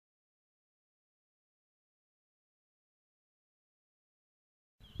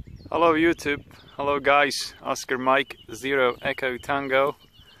Hello YouTube, hello guys, Oscar Mike 0 Echo Tango.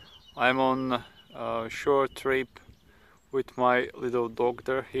 I'm on a short trip with my little dog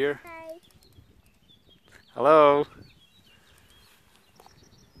there here. Hi. Hello.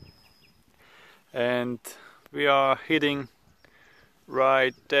 And we are heading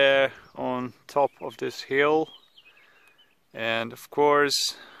right there on top of this hill. And of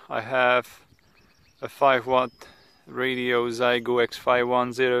course I have a 5-watt radio XIEGU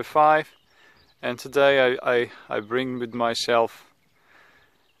X5105, and today I bring with myself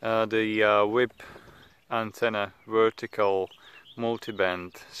the whip antenna vertical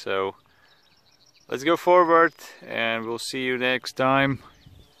multiband. So let's go forward and we'll see you next time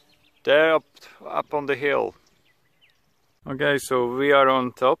there up on the hill. Okay, so we are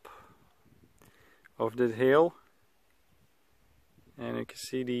on top of the hill and you can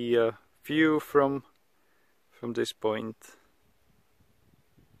see the view from this point.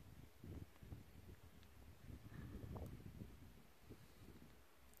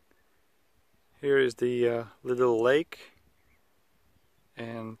 Here is the little lake,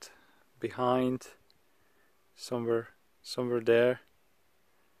 and behind, somewhere there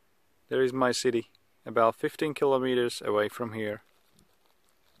is my city, about 15 kilometers away from here.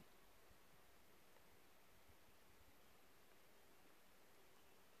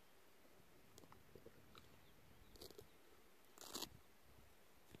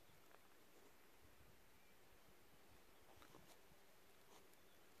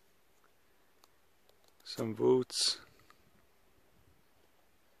 Some woods.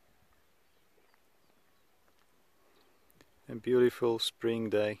 A beautiful spring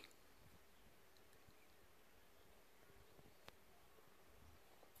day.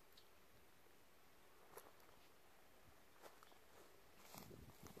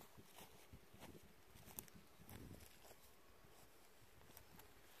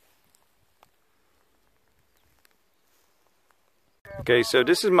 Okay, so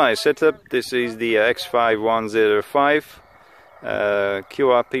this is my setup. This is the X5105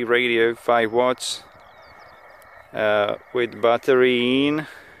 QRP radio, 5 watts with battery in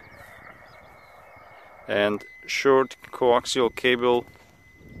and short coaxial cable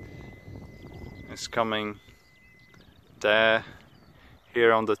is coming there.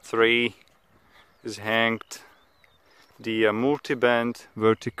 Here on the tree is hanged the multiband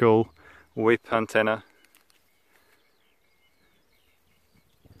vertical whip antenna.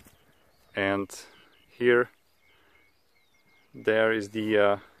 And there is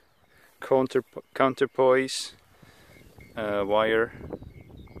the counterpoise wire.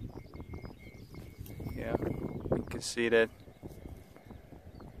 Yeah, you can see that.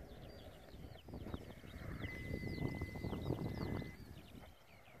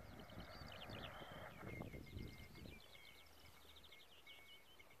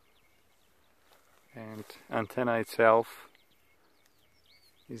 And antenna itself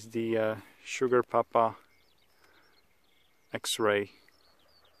is the Sugar Papa X-ray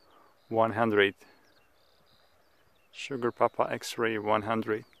 100. Sugar Papa X-ray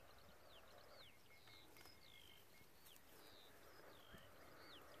 100.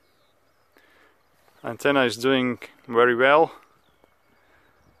 Antenna is doing very well.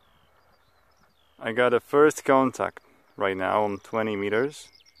 I got a first contact right now on 20 meters.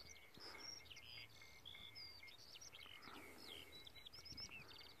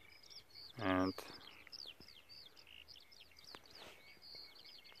 And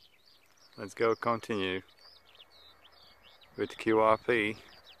let's go continue with QRP.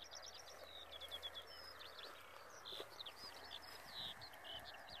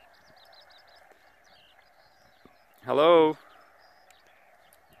 Hello.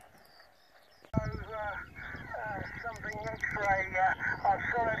 Something X-ray. I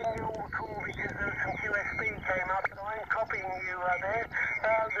saw it in your call because some QSP came up, and I'm copying you there.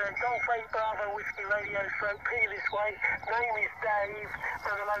 The Golf 8 Bravo Whiskey Radio stroke P this way. Name is Dave,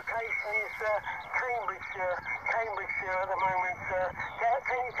 and the location is Cambridgeshire at the moment.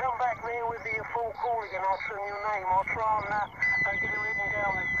 Can you come back there with the full call again? I'll send your name. I'll try and get it written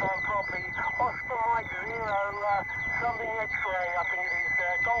down this time properly. Oscar Mike 0 something X-ray, I think it is.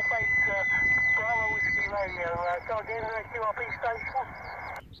 Golf 8 Bravo Whiskey Radio. So again, QRP station.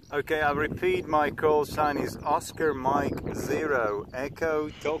 Okay, I repeat, my call sign is Oscar Mike 0 Echo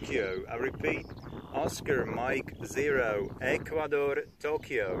Tokyo. I repeat, Oscar Mike 0 Ecuador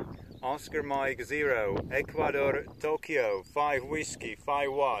Tokyo. Oscar Mike 0 Ecuador Tokyo. 5 whiskey,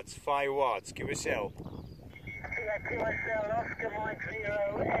 5 watts, 5 watts. QSL. Yeah, QSL Oscar Mike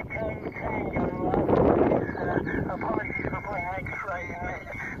 0 Echo Tango. Apologies for putting X-ray in there.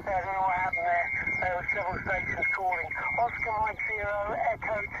 I don't know what happened there. There were several several stations calling. Oscar Mike 0,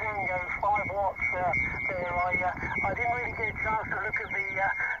 Echo Tango, 5 watts there. I didn't really get a chance to look at the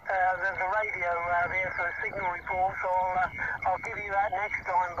radio there for the signal report, so I'll give you that next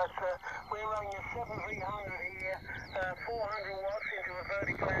time. But we're running a 7300 here, 400 watts into a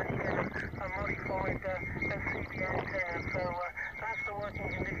vertical antenna, a modified SCB antenna. So that's the working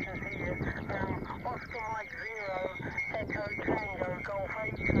conditions here. Oscar Mike 0, Echo Tango, Golf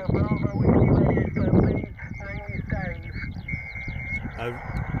 8, Bravo Whiskey Radio, name is Dave.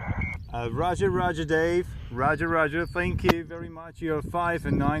 Roger, Dave. Roger. Thank you very much. You are 5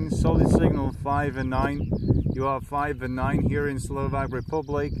 and 9. Solid signal 5 and 9. You are 5 and 9 here in Slovak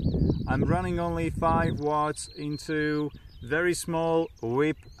Republic. I'm running only 5 watts into very small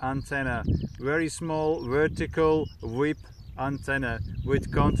whip antenna. Very small vertical whip antenna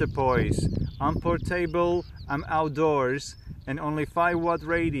with counterpoise. I'm portable. I'm outdoors. And only 5 watt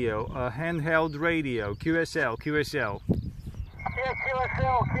radio. A handheld radio. QSL. Yeah,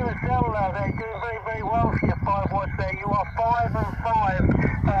 QSL, they're doing very, very well for you, 5 watts there. You are 5 and 5,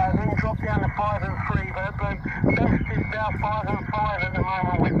 then drop down to 5 and 3, but best is about 5 and 5 at the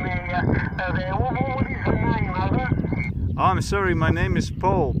moment with me there. What is the name, over? I'm sorry, my name is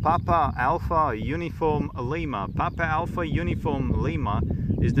Paul. Papa Alpha Uniform Lima. Papa Alpha Uniform Lima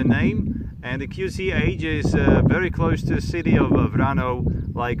is the name, and the QC age is very close to the city of Vrano,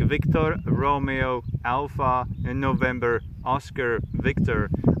 like Victor, Romeo, Alpha, and November, Oscar, Victor.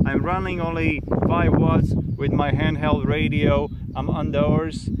 I'm running only 5 watts with my handheld radio. I'm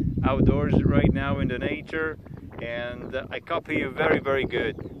outdoors right now in the nature, and I copy you very, very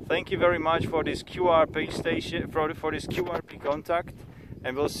good. Thank you very much for this QRP station, for this QRP contact,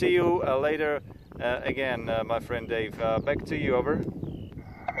 and we'll see you later again, my friend Dave. Back to you, over.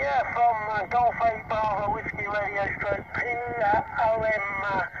 Yeah, from Golf 8 Bravo Whiskey Radio Stroke POM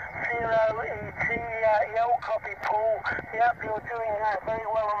 0ET, Yell copy Paul. Yep, you're doing very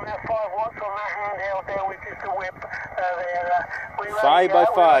well on that 5 watts on that handheld there with just a whip there. 5 by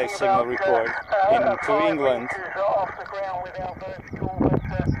 5 signal report into England. Off the ground with our vertical, but it's a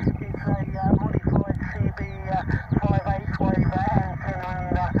modified CB 5/8 wave antenna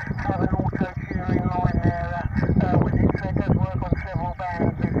and have an auto tuner in line there with it, so it does work on several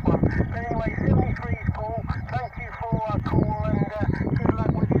bands, this one. Anyway, 73's Paul, thank you for our call and good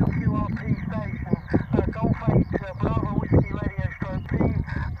luck with your QRP station. Golf 8 Bravo Whiskey Radio Stroke POM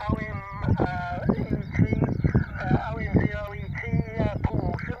 0ET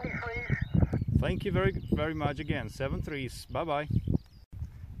Paul, 73's. Thank you very much again. 73's. Bye bye.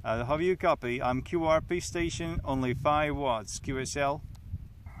 How do you copy? I'm QRP station, only 5 watts. QSL.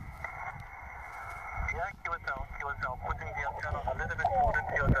 Yeah, QSL, putting the antenna a little bit more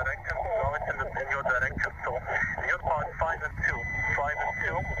into your direction. Now it's in your direction. So you're about 5 and 2. 5 and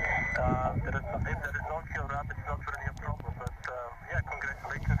 2. If there is no QRP, it's not really a problem. But yeah,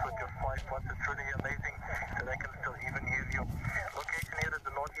 congratulations with your 5 watts. It's really amazing that I can still even hear you. Location here is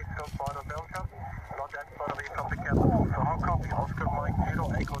the northeastern part of Belgium, not that far away from the capital. So how copy? Oscar Mike 0,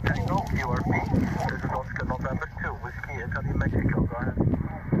 Echo Tango, QRP. This is Oscar November 2, Whiskey Italy, Mexico. Go ahead.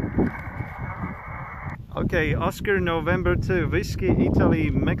 Okay, Oscar November 2, Whiskey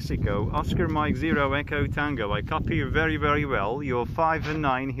Italy, Mexico. Oscar Mike 0, Echo Tango. I copy you very, very well. You're 5 and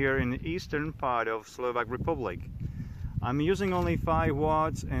 9 here in the eastern part of Slovak Republic. I'm using only 5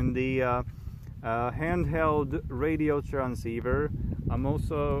 watts and the handheld radio transceiver. I'm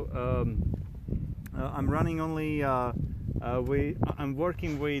also I'm running only I'm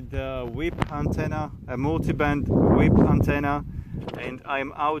working with whip antenna, a multiband whip antenna, and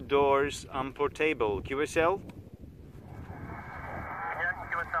I'm outdoors. I'm portable. QSL. Yeah,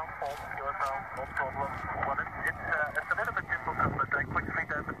 QSL, no problem. Well, it's a little bit difficult, but I quickly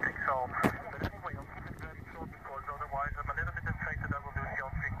did the pixel. But anyway, I'll keep it very short because otherwise I'm a little bit distracted. I will lose you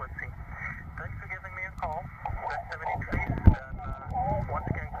on frequency. Thanks for giving me a call. That's 73, and once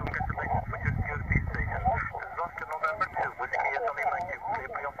again, congratulations with your QRP station. This is Oscar November 2, Whiskey Italy, Mexico. Clear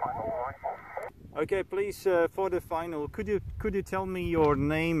for your final, alright? Okay, please, for the final, could you tell me your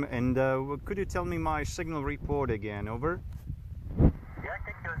name and could you tell me my signal report again? Over. Yeah,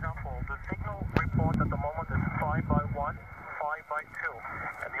 take your example. The signal report at the moment is 5 by 1, 5 by 2,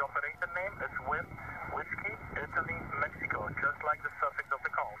 and the operator name is Whiskey Italy, Mexico, just like the suffix of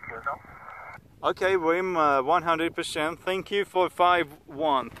the call. QSO. Okay, Wim, 100%. Thank you for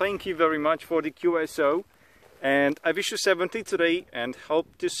 5-1. Thank you very much for the QSO, and I wish you 70 today, and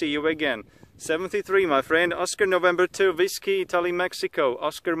hope to see you again. 73, my friend. Oscar November 2, Whiskey Italy, Mexico.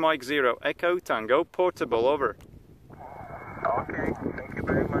 Oscar Mike 0, Echo Tango, portable. Over. Okay, thank you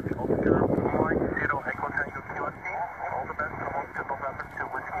very much. Oscar Mike 0, Echo Tango, QRP. All the best from Oscar November 2,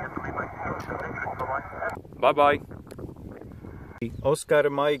 Whiskey Italy, Mexico. Bye-bye. Bye bye. Oscar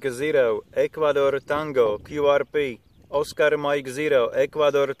Mike 0, Ecuador Tango, QRP. Oscar Mike 0,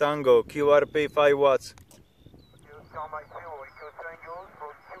 Ecuador Tango, QRP 5 watts.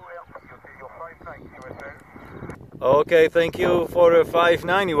 Okay, thank you for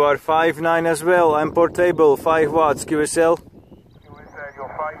 5.9. You are 5.9 as well. I'm portable, 5 watts, QSL. QSL, you're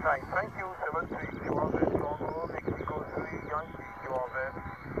 5.9. Thank you, 7.3. You are there. Congo, Mexico 3, Yankee, you are there.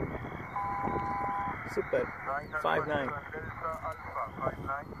 Super. 5.9. Delta Alpha,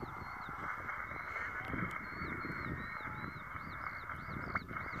 5.9.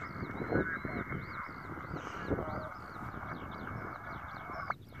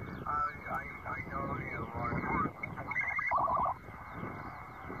 I know you are.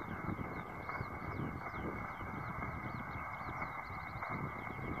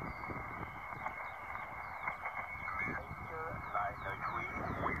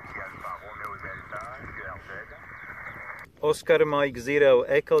 Oscar Mike 0,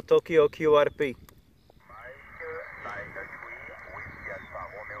 Echo Tokyo QRP.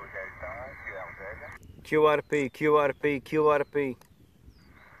 QRP, QRP, QRP.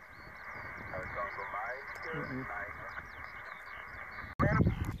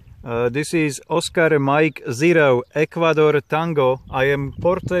 This is Oscar Mike 0, Ecuador Tango. I am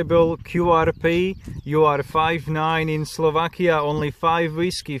portable QRP. You are 5.9 in Slovakia, only 5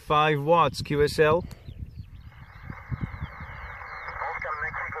 whiskey, 5 watts, QSL.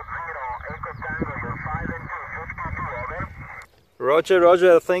 Roger,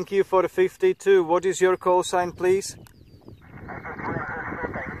 Roger, thank you for 52. What is your call sign, please?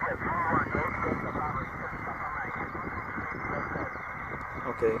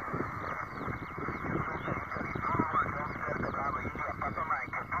 Okay.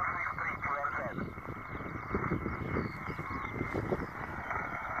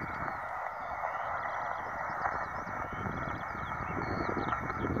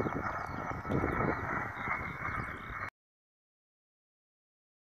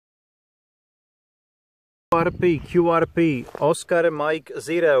 QRP, Oscar Mike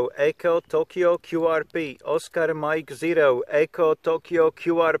 0, Echo Tokyo QRP, Oscar Mike 0, Echo Tokyo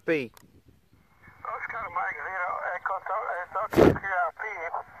QRP. Oscar Mike 0, Echo Tokyo QRP.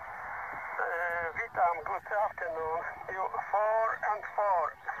 Witam, good afternoon. You 4 and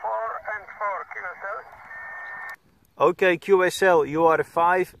 4, 4 and 4, QSL. Okay, QSL, you are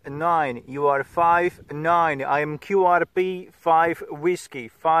 5.9, you are 5.9, I am QRP 5 whiskey,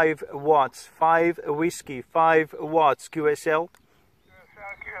 5 watts, 5 whiskey, 5 watts, QSL.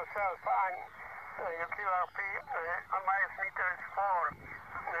 QSL, fine. Your QRP on my meter is 4.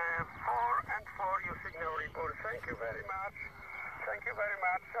 4 and 4, your signal report. Thank you very much. Thank you very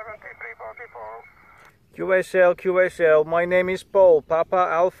much. 7344. QSL, my name is Paul, Papa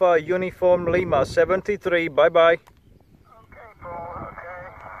Alpha Uniform Lima, 73, bye-bye.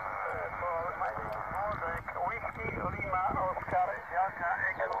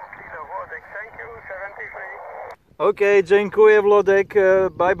 Okay, dziękuję Wlodek,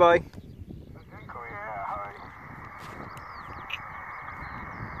 bye bye.